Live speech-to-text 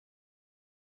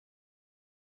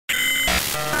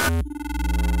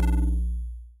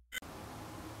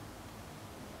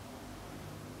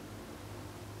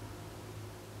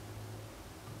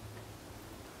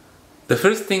The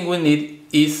first thing we need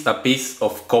is a piece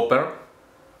of copper.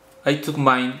 I took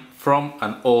mine from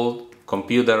an old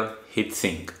computer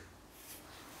heatsink.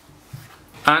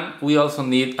 And we also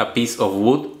need a piece of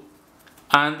wood,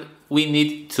 and we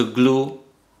need to glue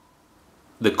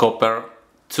the copper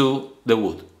to the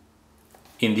wood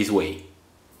in this way.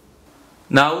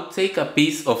 Now take a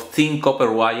piece of thin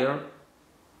copper wire,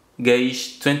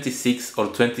 gauge 26 or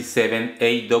 27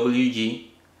 AWG,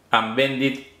 and bend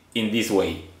it in this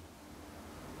way.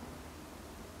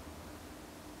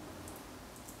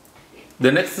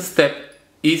 The next step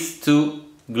is to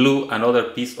glue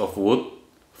another piece of wood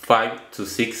 5 to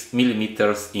 6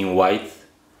 millimeters in width,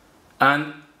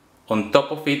 and on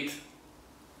top of it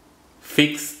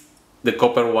fix the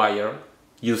copper wire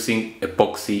using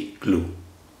epoxy glue.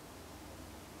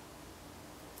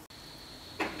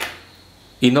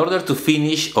 In order to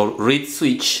finish our reed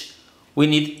switch, we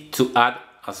need to add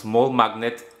a small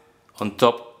magnet on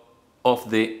top of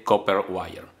the copper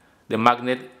wire. The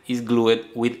magnet is glued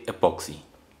with epoxy.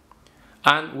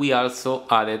 And we also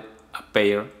added a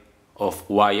pair of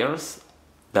wires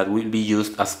that will be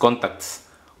used as contacts.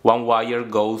 One wire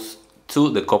goes to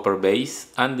the copper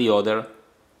base and the other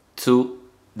to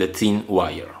the thin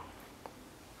wire.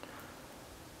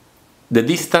 The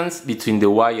distance between the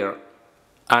wire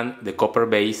and the copper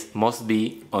base must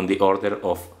be on the order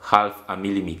of half a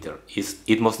millimeter.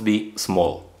 It must be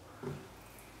small.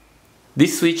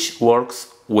 This switch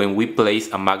works when we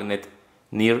place a magnet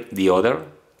near the other,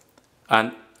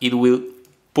 and it will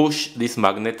push this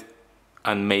magnet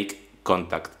and make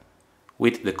contact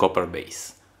with the copper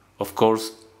base. Of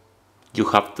course, you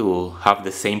have to have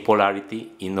the same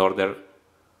polarity in order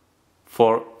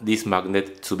for this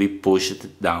magnet to be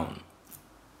pushed down.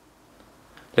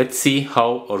 Let's see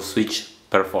how our switch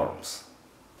performs.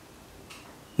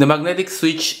 The magnetic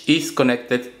switch is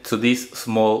connected to this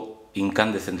small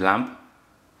incandescent lamp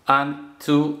and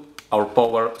to our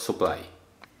power supply.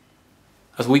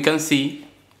 As we can see,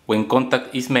 when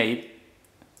contact is made,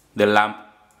 the lamp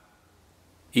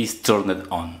is turned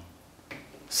on.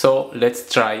 So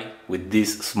let's try with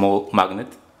this small magnet,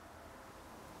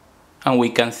 and we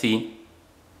can see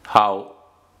how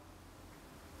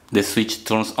the switch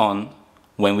turns on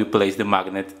when we place the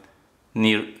magnet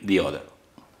near the other.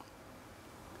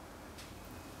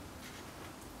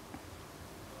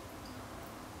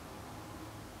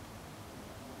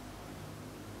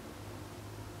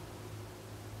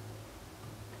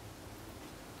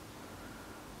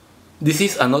 This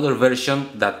is another version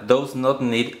that does not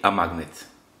need a magnet.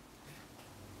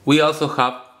 We also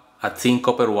have a thin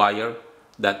copper wire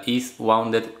that is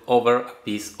wounded over a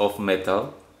piece of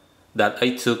metal that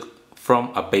I took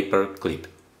from a paper clip.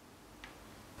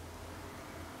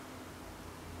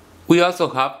 We also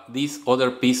have this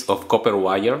other piece of copper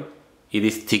wire. It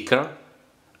is thicker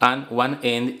and one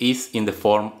end is in the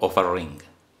form of a ring.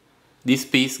 This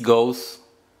piece goes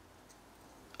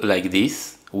like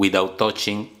this without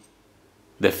touching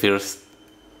the first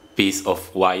piece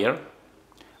of wire,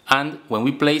 and when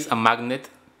we place a magnet,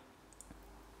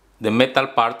 the metal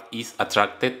part is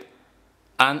attracted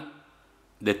and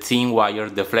the thin wire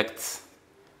deflects,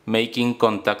 making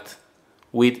contact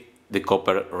with the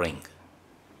copper ring.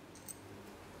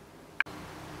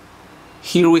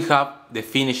 Here we have the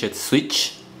finished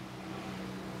switch.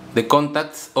 The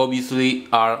contacts obviously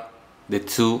are the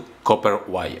two copper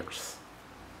wires.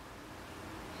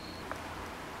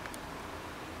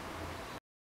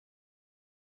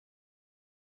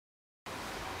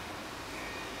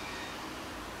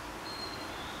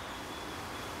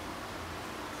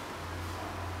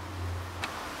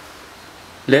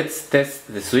 Let's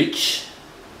test the switch.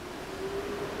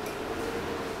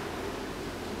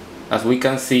 As we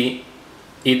can see,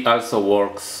 it also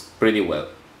works pretty well.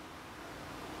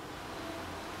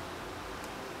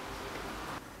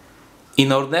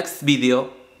 In our next video,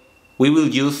 we will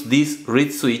use this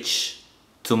reed switch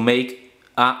to make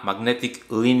a magnetic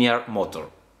linear motor.